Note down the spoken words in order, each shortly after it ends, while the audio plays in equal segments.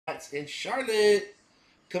Pats and Charlotte.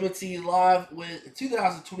 Coming to you live with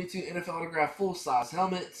 2022 NFL Autograph full-size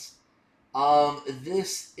helmets.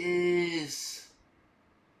 This is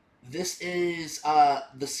the series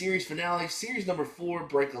finale, series number 4,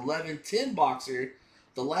 break 11, 10 boxer.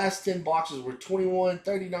 The last 10 boxes were 21,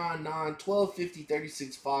 39, 9, 12, 50,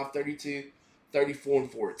 36, 5, 32, 34,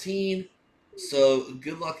 and 14. So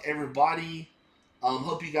good luck, everybody.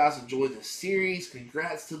 Hope you guys enjoyed the series.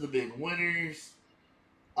 Congrats to the big winners.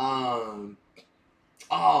 Oh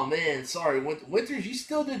man, sorry, Winters. You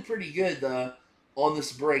still did pretty good on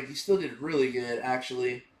this break. You still did really good,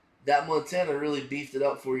 actually. That Montana really beefed it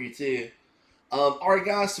up for you too. All right,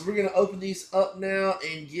 guys. So we're gonna open these up now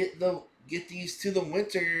and get these to the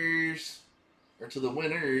Winters or to the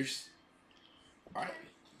winners. All right.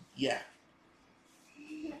 Yeah.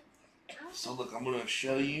 So look, I'm gonna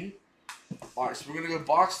show you. All right, so we're gonna go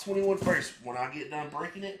box 21 first. When I get done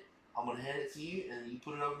breaking it, I'm gonna hand it to you, and you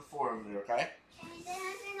put it over the floor over there, okay? And then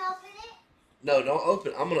I can open it? No, don't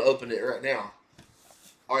open it. I'm gonna open it right now.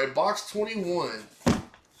 All right, box 21.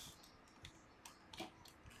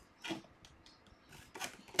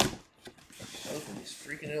 Open these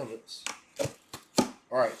freaking helmets.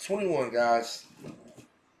 All right, 21, guys.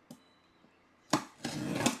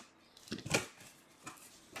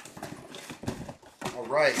 All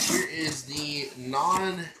right, here is the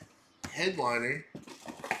non-headliner,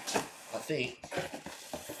 I think.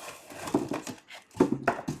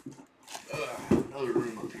 Another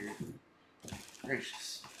room up here.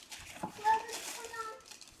 Gracious.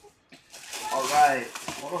 All right,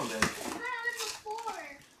 hold on, baby.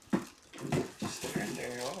 Just stay right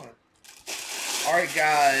there. Hold on. All right,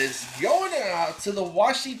 guys, going out to the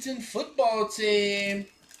Washington football team,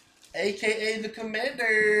 aka the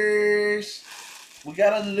Commanders. We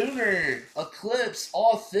got a Lunar Eclipse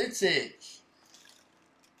Authentic.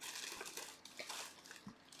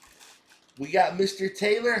 We got Mr.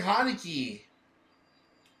 Taylor Heinicke.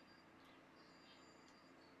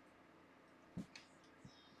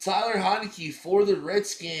 Tyler Heinicke for the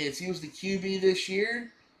Redskins. He was the QB this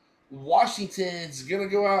year. Washington's going to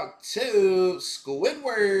go out to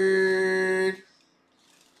Squidward.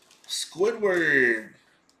 Squidward.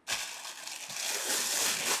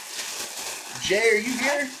 Jay, are you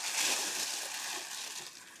here?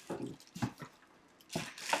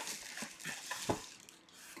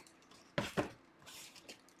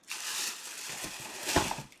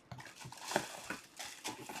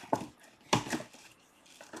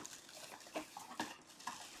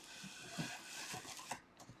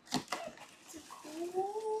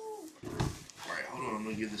 Alright, hold on. I'm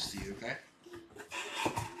going to give this to you, okay?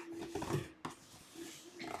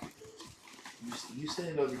 You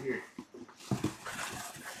stand over here.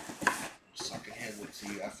 So I can hand it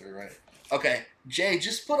to you after, right? Okay, Jay,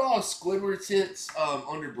 just put all Squidward's hits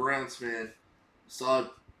under Browns fan, so I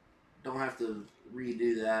don't have to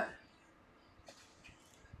redo that.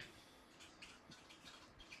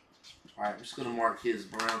 Alright, I'm just going to mark his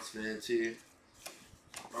Browns fan too.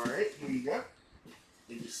 Alright, here you go.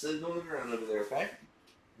 You just sit it on the ground over there, okay?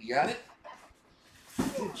 You got it?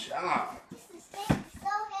 Good job. This thing is so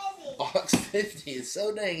heavy. Box 50 is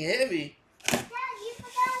so dang heavy. Dad, you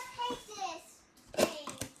forgot to take this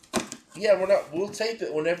thing. Yeah, we'll tape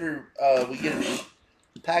it whenever we get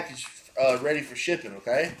the package ready for shipping,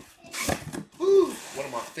 okay? Woo! One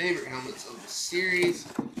of my favorite helmets of the series.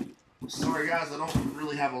 Sorry guys, I don't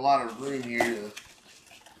really have a lot of room here.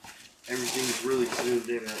 Everything's really zoomed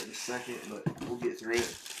in right in a second, but we'll get through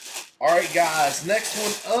it. Alright guys, next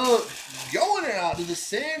one up, going out to the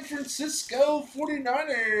San Francisco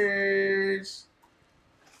 49ers.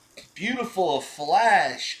 Beautiful,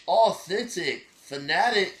 flash, authentic,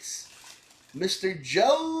 Fanatics, Mr.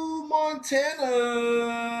 Joe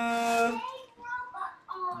Montana.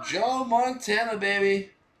 Joe Montana, baby.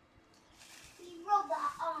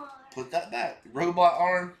 Put that back. Robot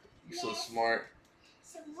arm. You're so smart.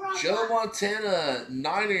 Joe Montana,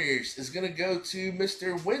 Niners, is going to go to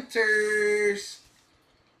Mr. Winters.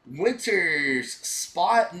 Winters,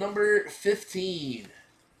 spot number 15.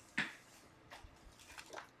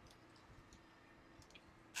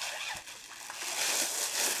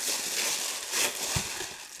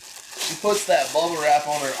 She puts that bubble wrap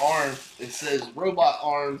on her arm. It says robot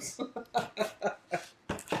arms.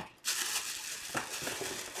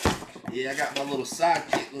 Yeah, I got my little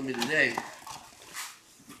sidekick with me today.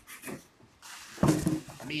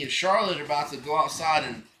 Me and Charlotte are about to go outside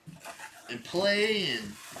and play,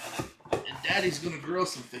 and Daddy's gonna grill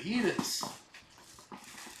some fajitas.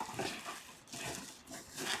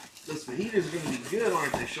 Those fajitas are gonna be good,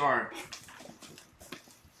 aren't they, Char?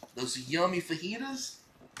 Those yummy fajitas?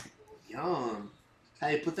 Yum.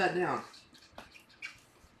 Hey, put that down.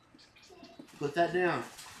 Put that down.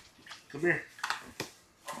 Come here.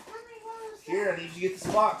 Here, I need you to get this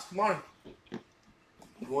box. Come on.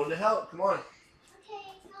 You wanted to help. Come on. Okay,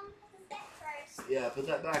 Mom, put this back first. Yeah, put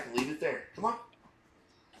that back and leave it there. Come on.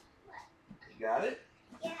 You got it?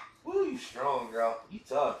 Yeah. Woo, you strong, girl. You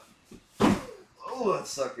tough. Oh, that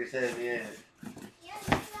sucker's heavy, ain't it? Yeah,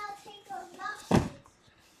 maybe I'll take those boxes.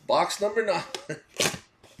 Box number 9.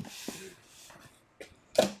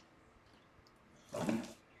 No,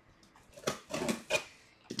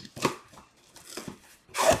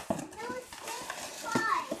 it's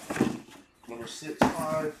 5. Number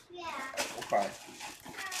 6-5. Yeah. Okay.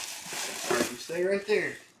 Alright, you stay right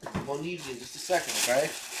there. I'm gonna need you in just a second, okay?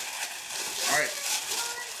 Alright.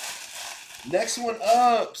 Next one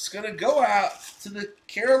up is gonna go out to the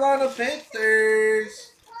Carolina Panthers. This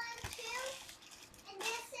is 1, 2, and this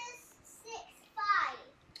is 6,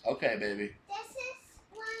 5. Okay, baby. This is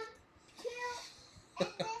 1, 2, and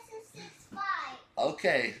this is 6, 5.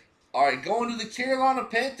 Okay. Alright, going to the Carolina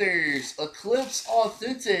Panthers. Eclipse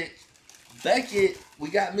Authentic. Beckett. We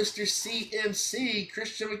got Mr. CMC,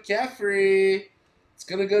 Christian McCaffrey. It's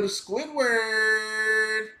going to go to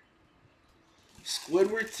Squidward.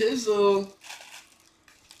 Squidward Tizzle.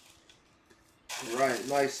 Right,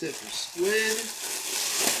 nice hit from Squid.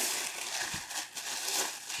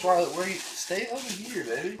 Charlotte, where you stay over here,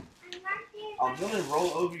 baby. I'm right there. I'm gonna roll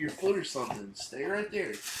over your foot or something. Stay right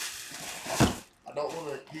there. I don't want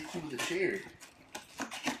to hit you with a chair.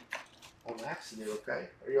 On accident, okay?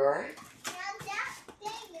 Are you alright? Now that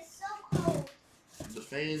thing is so cold. The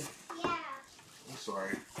fan? Yeah. I'm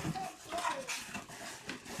sorry. It's cold.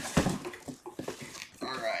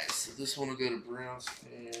 Alright, so this one will go to Browns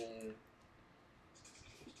fan.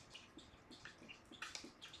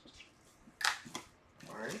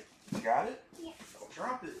 Alright, you got it? Yeah. Don't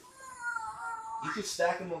drop it. You can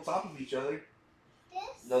stack them on top of each other.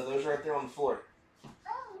 This? No, those right there on the floor.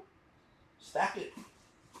 Oh. Stack it.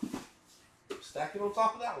 Stack it on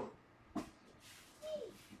top of that one. Hey.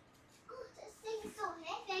 Oh, this thing is so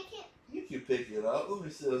heavy. I can't. You can pick it up. Let me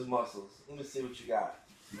see those muscles. Let me see what you got.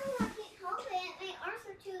 I can't hold it. My arms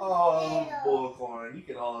are too Oh, little. bullcorn. You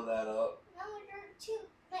can haul that up. No, they're too.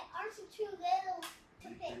 My arms are too little to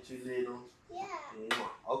You're pick. too little. Yeah. Yeah.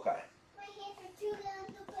 Okay. My hands are too little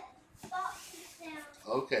to put boxes down.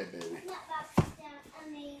 Okay, baby. Not boxes down. I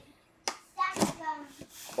mean, stack them.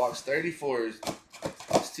 Box 34 is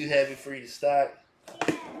it's too heavy for you to stack.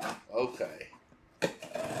 Yeah. Okay. Will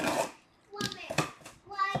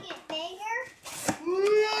I get bigger?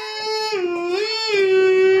 Will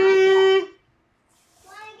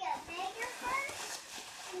I get bigger first?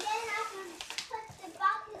 And then I can put the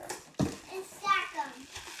boxes and stack them.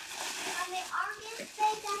 Are they all get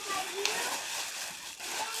big as I do?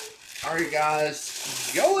 All right,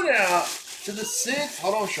 guys. Going out to the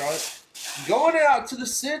Hold on, Charlotte. Going out to the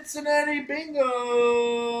Cincinnati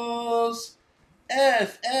Bengals.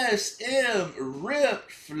 FSM Rip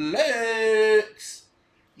Flex.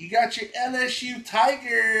 You got your LSU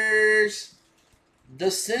Tigers. The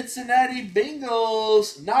Cincinnati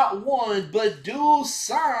Bengals, not one, but dual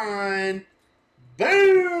sign.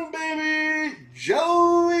 Boom, baby.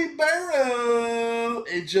 Joey Burrow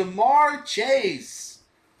and Jamar Chase.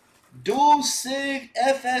 Dual Sig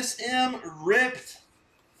FSM ripped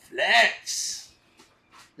flex.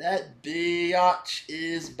 That biatch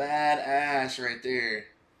is badass right there.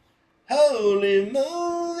 Holy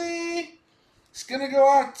moly. It's going to go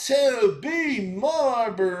out to B. More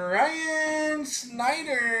Brian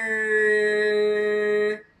Snyder.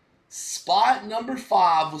 Spot number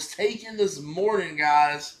 5 was taken this morning,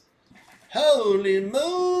 guys. Holy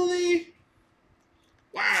moly.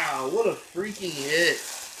 Wow, what a freaking hit.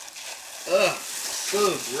 Ugh,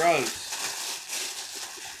 so gross.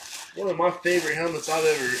 One of my favorite helmets I've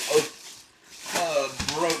ever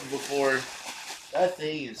broke before. That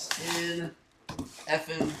thing is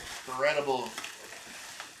incredible.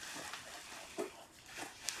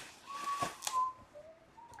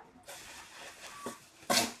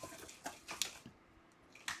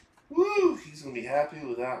 Woo! He's gonna be happy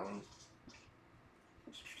with that one.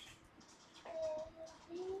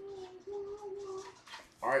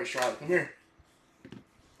 All right, Charlotte, come here.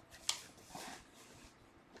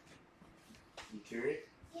 You carry it?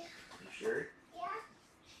 Yeah. You sure? Yeah.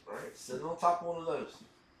 All right, sit it on top of one of those.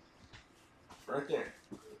 Right there.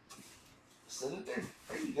 Sit it there.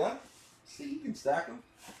 There you go. See, you can stack them.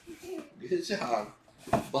 Good job.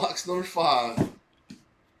 Box number 5. I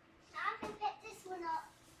can pick this one up.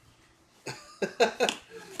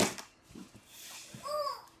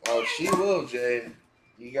 Oh, she will, Jay.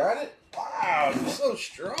 You got it? Wow, you're so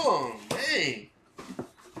strong. Dang.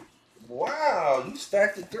 Wow, you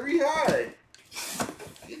stacked it 3 high.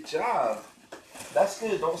 Good job. That's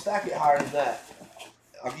good. Don't stack it higher than that.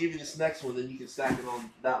 I'll give you this next one, then you can stack it on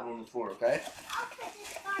that one on the floor, okay? I'll put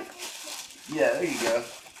this card this way. Yeah, there you go.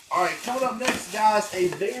 All right, coming up next, guys, a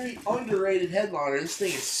very underrated headliner. This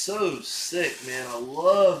thing is so sick, man. I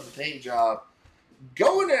love the paint job.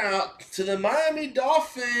 Going out to the Miami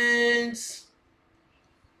Dolphins.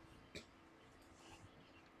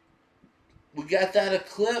 We got that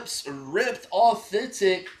Eclipse ripped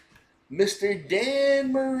authentic Mr.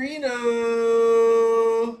 Dan Marino.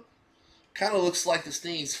 Kind of looks like this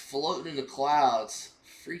thing's floating in the clouds.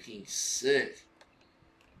 Freaking sick.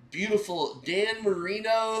 Beautiful Dan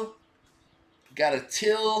Marino. Got a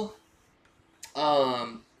teal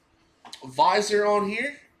visor on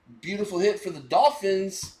here. Beautiful hit for the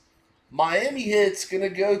Dolphins. Miami hit's going to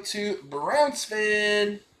go to Browns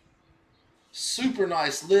fan. Super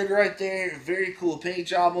nice lid right there. Very cool paint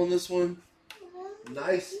job on this one.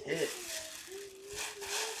 Nice hit.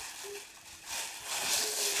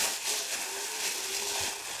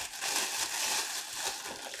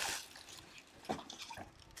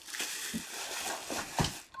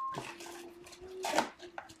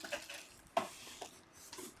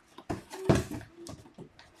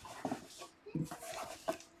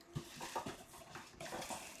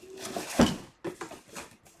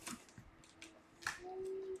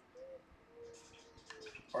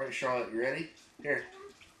 All right, Charlotte, you ready? Here.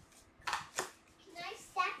 Can I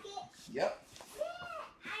stack it? Yep. Yeah,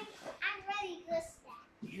 I'm ready to stack.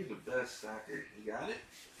 You're the best stacker. You got it?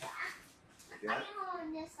 You I got it? can hold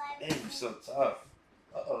on this side. Hey, you're so tough.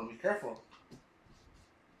 Uh-oh, be careful.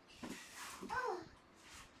 Oh,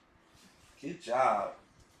 Good job.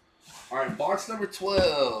 All right, box number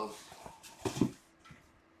 12.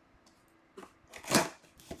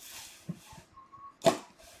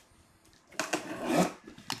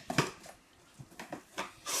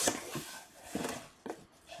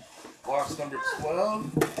 Box number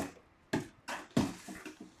 12.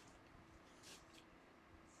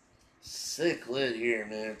 Sick lid here,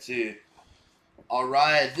 man, too. All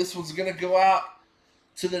right, this one's going to go out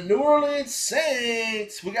to the New Orleans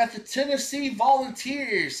Saints. We got the Tennessee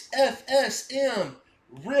Volunteers FSM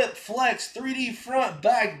Rip Flex 3D front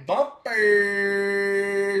back bumpers.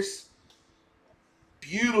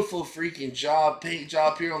 Beautiful freaking job, paint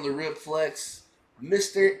job here on the Rip Flex.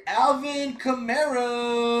 Mr. Alvin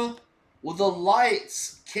Kamara with a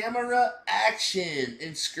lights camera action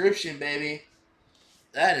inscription, baby.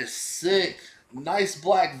 That is sick. Nice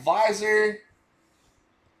black visor.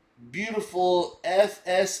 Beautiful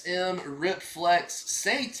FSM Rip Flex.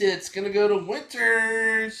 Saints, it's going to go to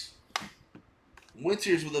Winters.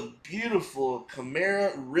 Winters with a beautiful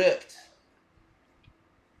Camara ripped.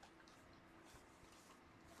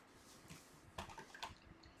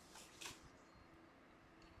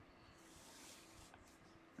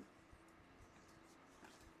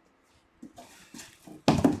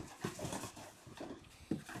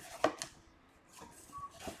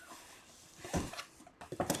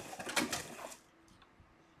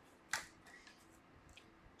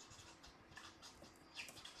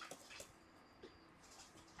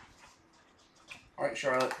 All right,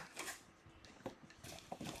 Charlotte.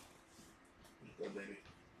 Go, baby.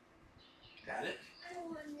 Got it? I don't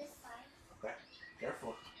want this side. Okay.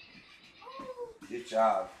 Careful. Oh, Good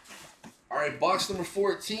job. All right, box number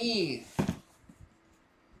 14.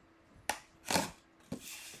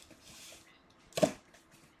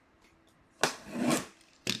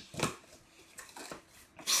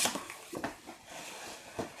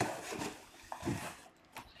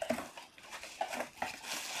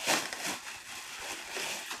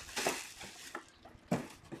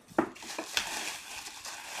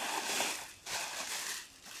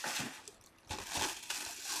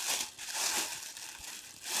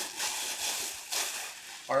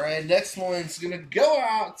 All right, next one's going to go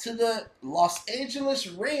out to the Los Angeles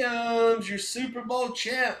Rams, your Super Bowl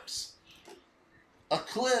champs.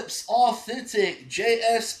 Eclipse Authentic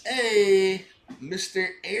JSA, Mr.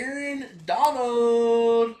 Aaron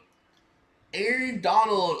Donald. Aaron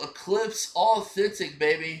Donald, Eclipse Authentic,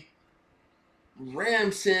 baby.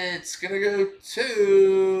 Rams hit's going to go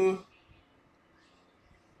to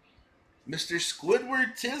Mr.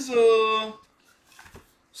 Squidward Tizzle.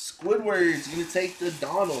 Squidward's going to take the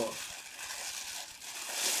Donald.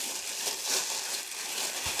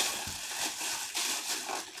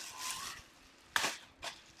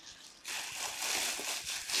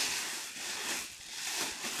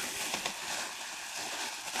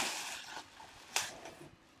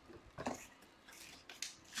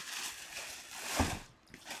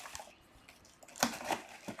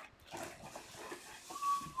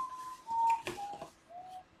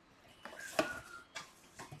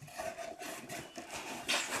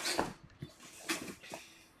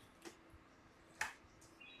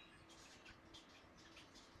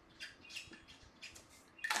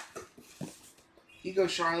 Here you go,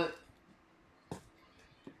 Charlotte.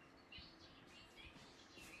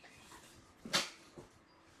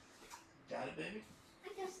 Got it, baby? I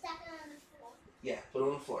can stack it on the floor. Yeah, put it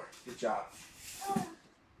on the floor. Good job. Oh,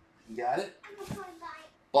 You got it? I'm going to put it by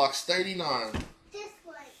Box 39. this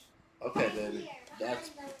way. Okay, Right baby. here, That's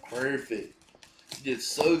behind the- perfect. You did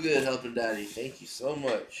so good helping Daddy. Thank you so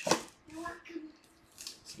much. You're welcome.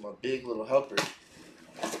 It's my big little helper.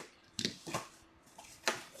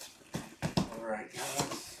 All right,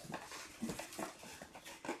 guys.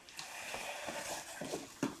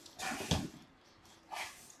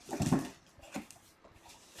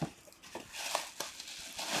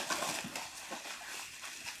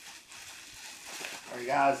 All right,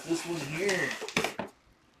 guys. This one here.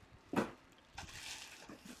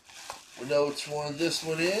 We know which one this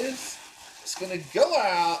one is. It's gonna go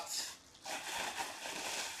out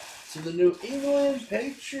to the New England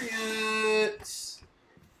Patriots.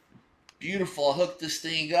 Beautiful. I hooked this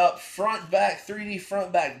thing up. Front back 3D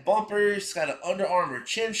front back bumpers. It's got an Under Armour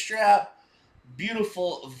chin strap.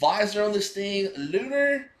 Beautiful visor on this thing.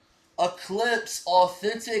 Lunar Eclipse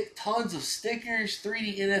Authentic. Tons of stickers.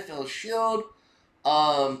 3D NFL shield.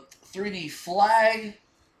 3D flag.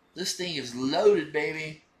 This thing is loaded,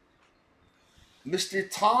 baby. Mr.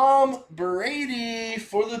 Tom Brady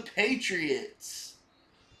for the Patriots.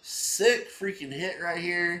 Sick freaking hit right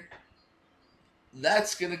here.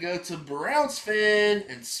 That's going to go to Browns fan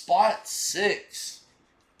and spot 6.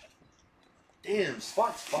 Damn,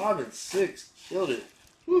 spots 5 and 6. Killed it.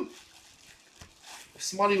 Woo. If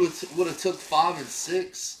somebody would have took 5 and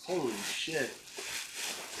 6, holy shit.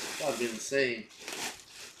 That would have been insane.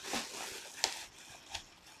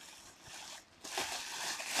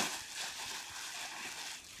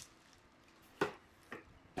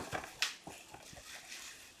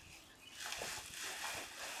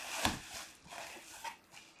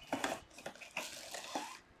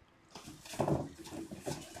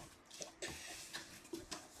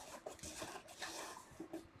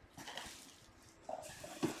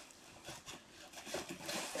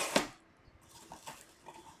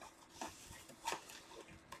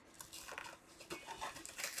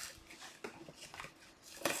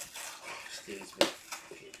 Thing's been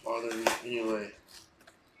bothering me anyway.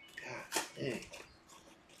 God dang.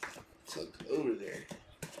 Took over there.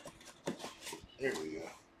 There we go.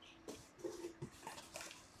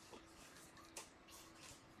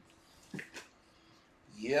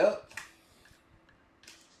 Yep.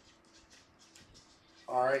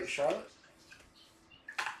 Alright, Charlotte.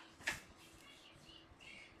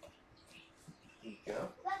 Here you go.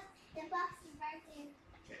 Look, the box is right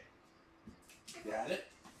there. Okay. Got it.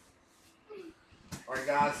 Alright,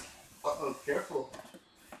 guys. Uh-oh, careful.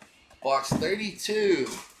 Box 32.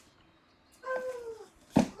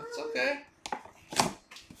 That's okay.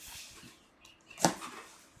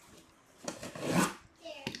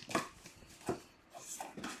 There.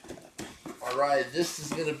 Alright, this is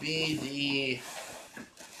going to be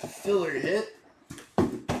the filler hit.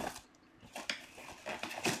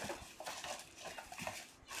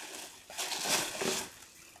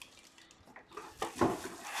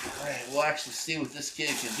 Alright, we'll actually see what this kid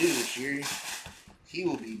can do this year. He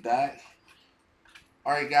will be back.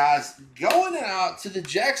 Alright, guys. Going out to the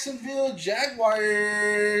Jacksonville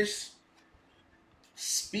Jaguars.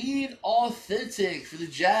 Speed Authentic for the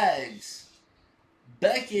Jags.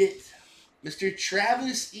 Beckett. Mr.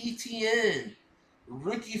 Travis Etienne.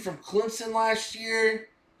 Rookie from Clemson last year.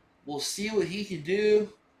 We'll see what he can do.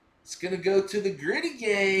 It's going to go to the Gritty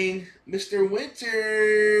Gang. Mr.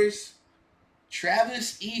 Winters.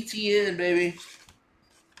 Travis Etienne, baby.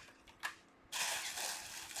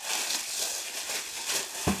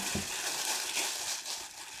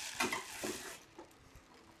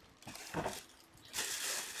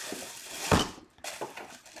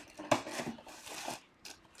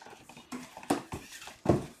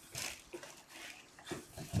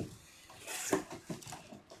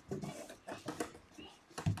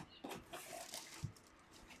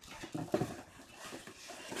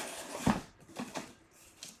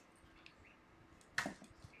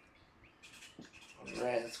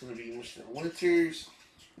 Alright, that's going to be Mr. Winters.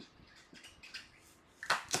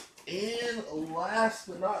 And last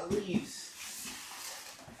but not least,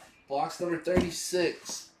 box number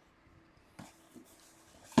 36.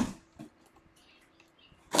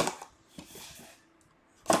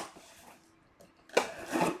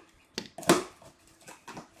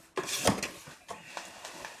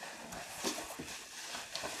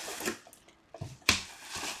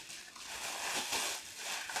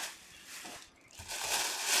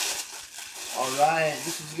 Alright,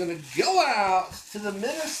 this is going to go out to the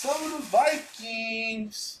Minnesota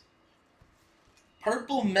Vikings.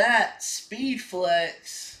 Purple Matte Speed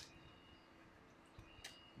Flex.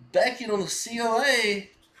 Beckett on the CLA.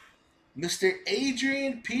 Mr.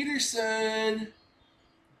 Adrian Peterson.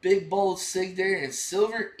 Big bold sig there. And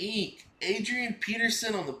silver ink. Adrian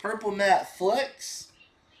Peterson on the Purple Matte Flex.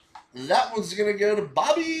 That one's going to go to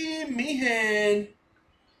Bobby Meehan.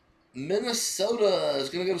 Minnesota is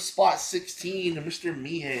going to go to spot 16 to Mr.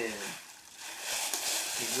 Meehan.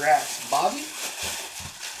 Congrats, Bobby.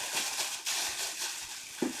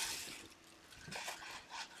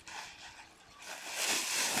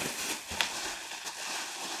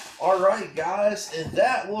 All right, guys, and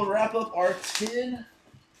that will wrap up our 10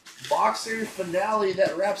 boxer finale.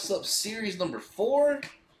 That wraps up series number 4.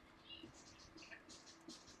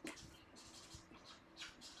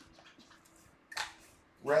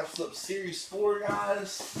 Wraps up series 4,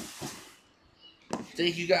 guys.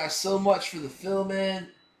 Thank you guys so much for the fill, man.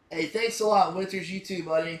 Hey, thanks a lot, Winters. You too,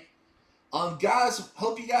 buddy. Guys,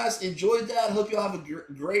 hope you guys enjoyed that. Hope y'all have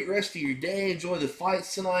a great rest of your day. Enjoy the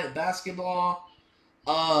fights tonight, basketball.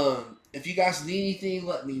 If you guys need anything,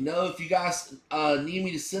 let me know. If you guys need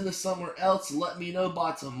me to send this somewhere else, let me know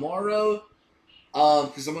by tomorrow.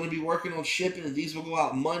 Because I'm going to be working on shipping, and these will go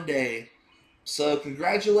out Monday. So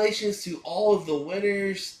congratulations to all of the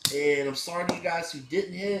winners, and I'm sorry to you guys who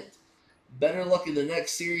didn't hit. Better luck in the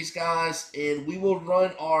next series, guys. And we will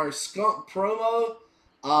run our skunk promo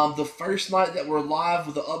the first night that we're live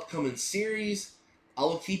with the upcoming series. I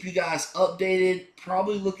will keep you guys updated.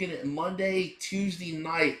 Probably looking at Monday, Tuesday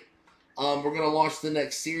night. We're going to launch the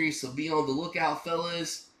next series, so be on the lookout,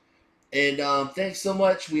 fellas. And thanks so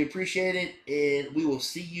much. We appreciate it, and we will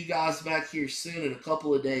see you guys back here soon in a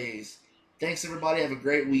couple of days. Thanks, everybody. Have a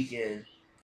great weekend.